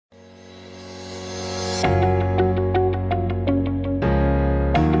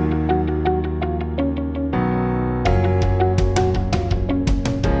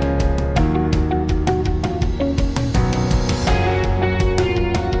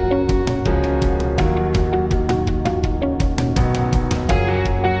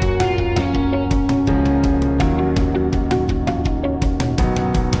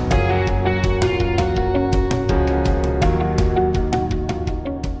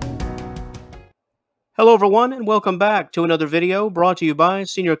Hello everyone and welcome back to another video brought to you by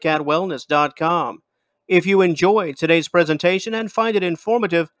SeniorCatWellness.com. If you enjoyed today's presentation and find it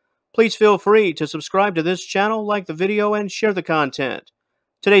informative, please feel free to subscribe to this channel, like the video, and share the content.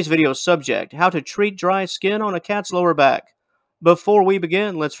 Today's video subject: how to treat dry skin on a cat's lower back. Before we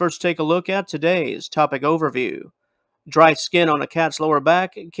begin, let's first take a look at today's topic overview. Dry skin on a cat's lower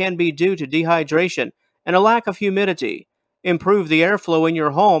back can be due to dehydration and a lack of humidity. Improve the airflow in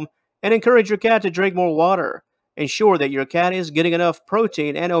your home and encourage your cat to drink more water. Ensure that your cat is getting enough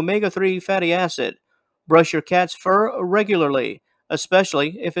protein and omega-3 fatty acid. Brush your cat's fur regularly,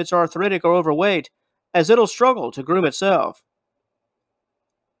 especially if it's arthritic or overweight, as it'll struggle to groom itself.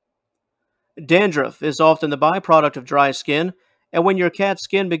 Dandruff is often the byproduct of dry skin, and when your cat's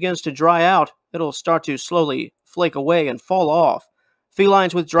skin begins to dry out, it'll start to slowly flake away and fall off.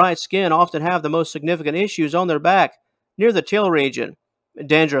 Felines with dry skin often have the most significant issues on their back, near the tail region.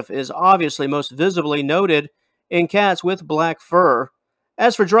 Dandruff is obviously most visibly noted in cats with black fur.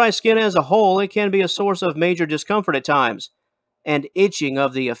 As for dry skin as a whole, it can be a source of major discomfort at times, and itching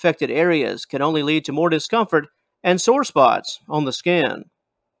of the affected areas can only lead to more discomfort and sore spots on the skin.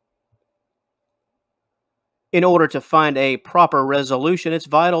 In order to find a proper resolution, it's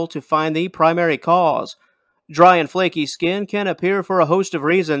vital to find the primary cause. Dry and flaky skin can appear for a host of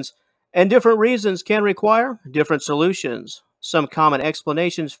reasons, and different reasons can require different solutions. Some common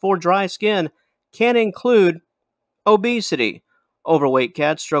explanations for dry skin can include obesity. Overweight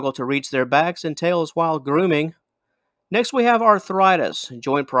cats struggle to reach their backs and tails while grooming. Next, we have arthritis.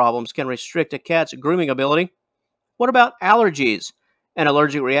 Joint problems can restrict a cat's grooming ability. What about allergies? An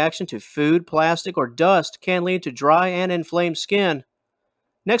allergic reaction to food, plastic, or dust can lead to dry and inflamed skin.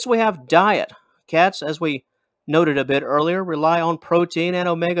 Next, we have diet. Cats, as we noted a bit earlier, rely on protein and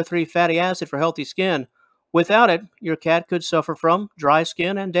omega-3 fatty acid for healthy skin. Without it, your cat could suffer from dry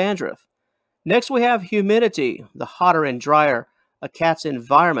skin and dandruff. Next, we have humidity. The hotter and drier a cat's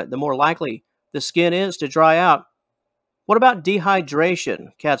environment, the more likely the skin is to dry out. What about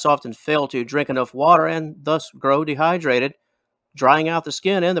dehydration? Cats often fail to drink enough water and thus grow dehydrated, drying out the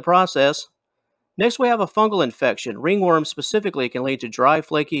skin in the process. Next, we have a fungal infection. Ringworms specifically can lead to dry,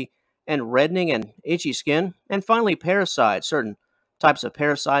 flaky, and reddening and itchy skin. And finally, parasites. Certain types of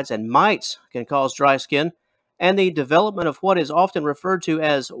parasites and mites can cause dry skin and the development of what is often referred to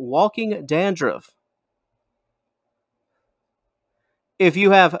as walking dandruff. If you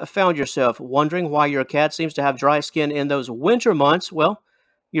have found yourself wondering why your cat seems to have dry skin in those winter months, well,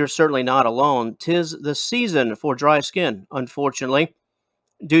 you're certainly not alone. 'Tis the season for dry skin, unfortunately.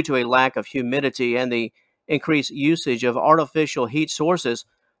 Due to a lack of humidity and the increased usage of artificial heat sources,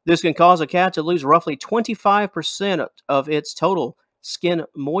 this can cause a cat to lose roughly 25% of its total skin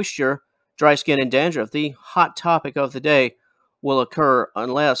moisture. Dry skin and dandruff, the hot topic of the day, will occur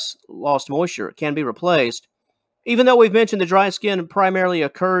unless lost moisture can be replaced. Even though we've mentioned the dry skin primarily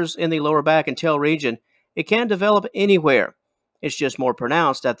occurs in the lower back and tail region, it can develop anywhere. It's just more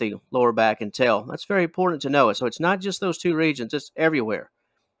pronounced at the lower back and tail. That's very important to know. So it's not just those two regions, it's everywhere.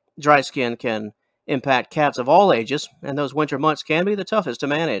 Dry skin can impact cats of all ages, and those winter months can be the toughest to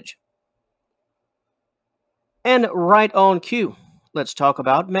manage. And right on cue, let's talk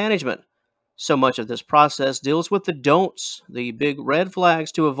about management. So much of this process deals with the don'ts, the big red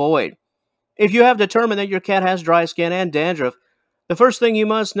flags to avoid. If you have determined that your cat has dry skin and dandruff, the first thing you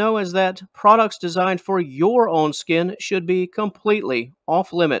must know is that products designed for your own skin should be completely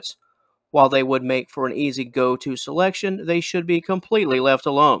off limits. While they would make for an easy go-to selection, they should be completely left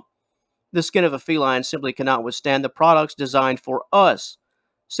alone. The skin of a feline simply cannot withstand the products designed for us.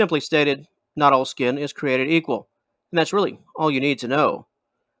 Simply stated, not all skin is created equal, and that's really all you need to know.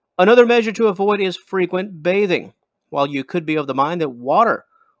 Another measure to avoid is frequent bathing. While you could be of the mind that water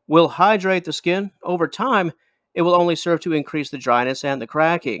will hydrate the skin, over time, it will only serve to increase the dryness and the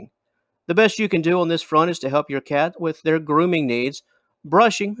cracking. The best you can do on this front is to help your cat with their grooming needs.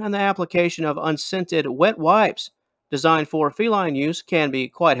 Brushing and the application of unscented wet wipes designed for feline use can be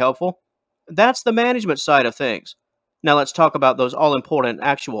quite helpful. That's the management side of things. Now let's talk about those all-important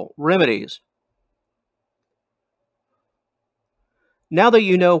actual remedies. Now that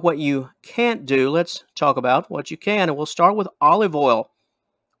you know what you can't do, let's talk about what you can, and we'll start with olive oil.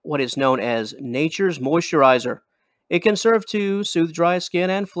 what is known as nature's moisturizer. It can serve to soothe dry skin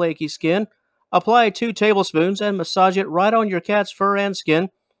and flaky skin. Apply 2 tablespoons and massage it right on your cat's fur and skin.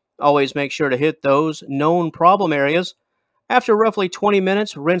 Always make sure to hit those known problem areas. After roughly 20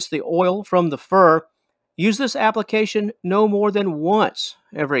 minutes, rinse the oil from the fur. Use this application no more than once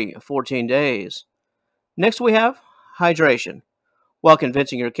every 14 days. Next, we have hydration. While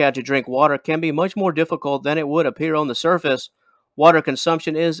convincing your cat to drink water can be much more difficult than it would appear on the surface, water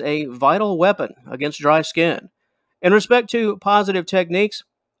consumption is a vital weapon against dry skin. In respect to positive techniques,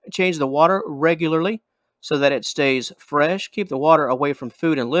 change the water regularly so that it stays fresh, keep the water away from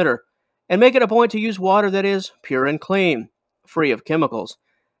food and litter, and make it a point to use water that is pure and clean, free of chemicals.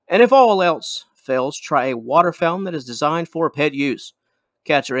 And if all else fails, try a water fountain that is designed for pet use.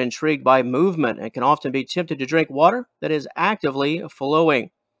 Cats are intrigued by movement and can often be tempted to drink water that is actively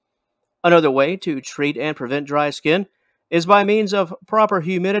flowing. Another way to treat and prevent dry skin is by means of proper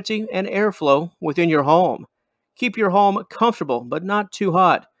humidity and airflow within your home. Keep your home comfortable but not too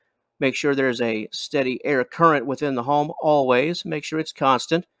hot. Make sure there's a steady air current within the home always. Make sure it's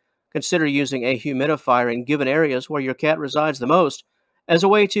constant. Consider using a humidifier in given areas where your cat resides the most as a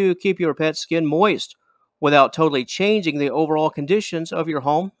way to keep your pet's skin moist without totally changing the overall conditions of your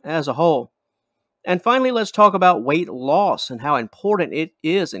home as a whole. And finally, let's talk about weight loss and how important it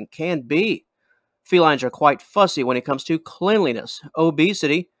is and can be. Felines are quite fussy when it comes to cleanliness.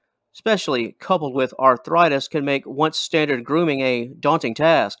 Obesity, especially coupled with arthritis, can make once standard grooming a daunting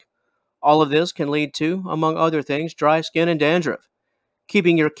task. All of this can lead to, among other things, dry skin and dandruff.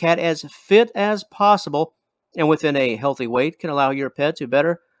 Keeping your cat as fit as possible and within a healthy weight can allow your pet to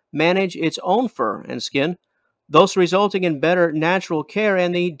better manage its own fur and skin, thus resulting in better natural care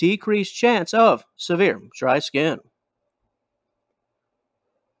and the decreased chance of severe dry skin.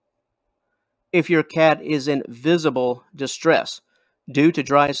 If your cat is in visible distress due to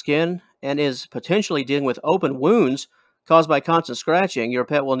dry skin and is potentially dealing with open wounds caused by constant scratching, your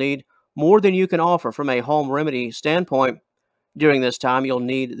pet will need more than you can offer from a home remedy standpoint. During this time, you'll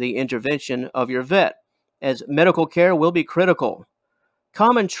need the intervention of your vet, as medical care will be critical.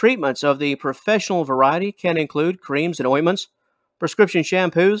 Common treatments of the professional variety can include creams and ointments, prescription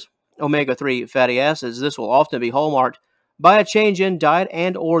shampoos, omega-3 fatty acids. This will often be hallmarked by a change in diet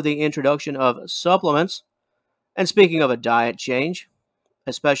and or the introduction of supplements. And speaking of a diet change,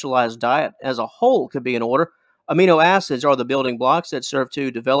 a specialized diet as a whole could be in order. Amino acids are the building blocks that serve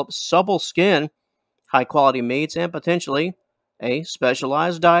to develop supple skin, high-quality meats, and potentially a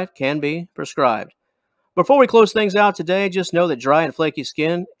specialized diet can be prescribed. Before we close things out today, just know that dry and flaky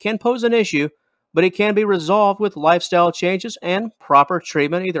skin can pose an issue, but it can be resolved with lifestyle changes and proper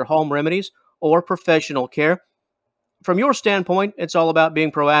treatment, either home remedies or professional care. From your standpoint, it's all about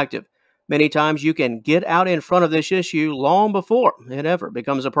being proactive. Many times you can get out in front of this issue long before it ever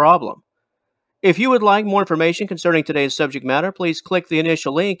becomes a problem. If you would like more information concerning today's subject matter, please click the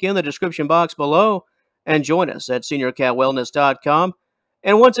initial link in the description box below and join us at seniorcatwellness.com.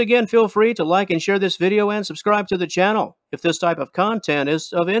 And once again, feel free to like and share this video and subscribe to the channel if this type of content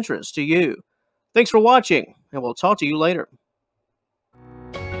is of interest to you. Thanks for watching, and we'll talk to you later.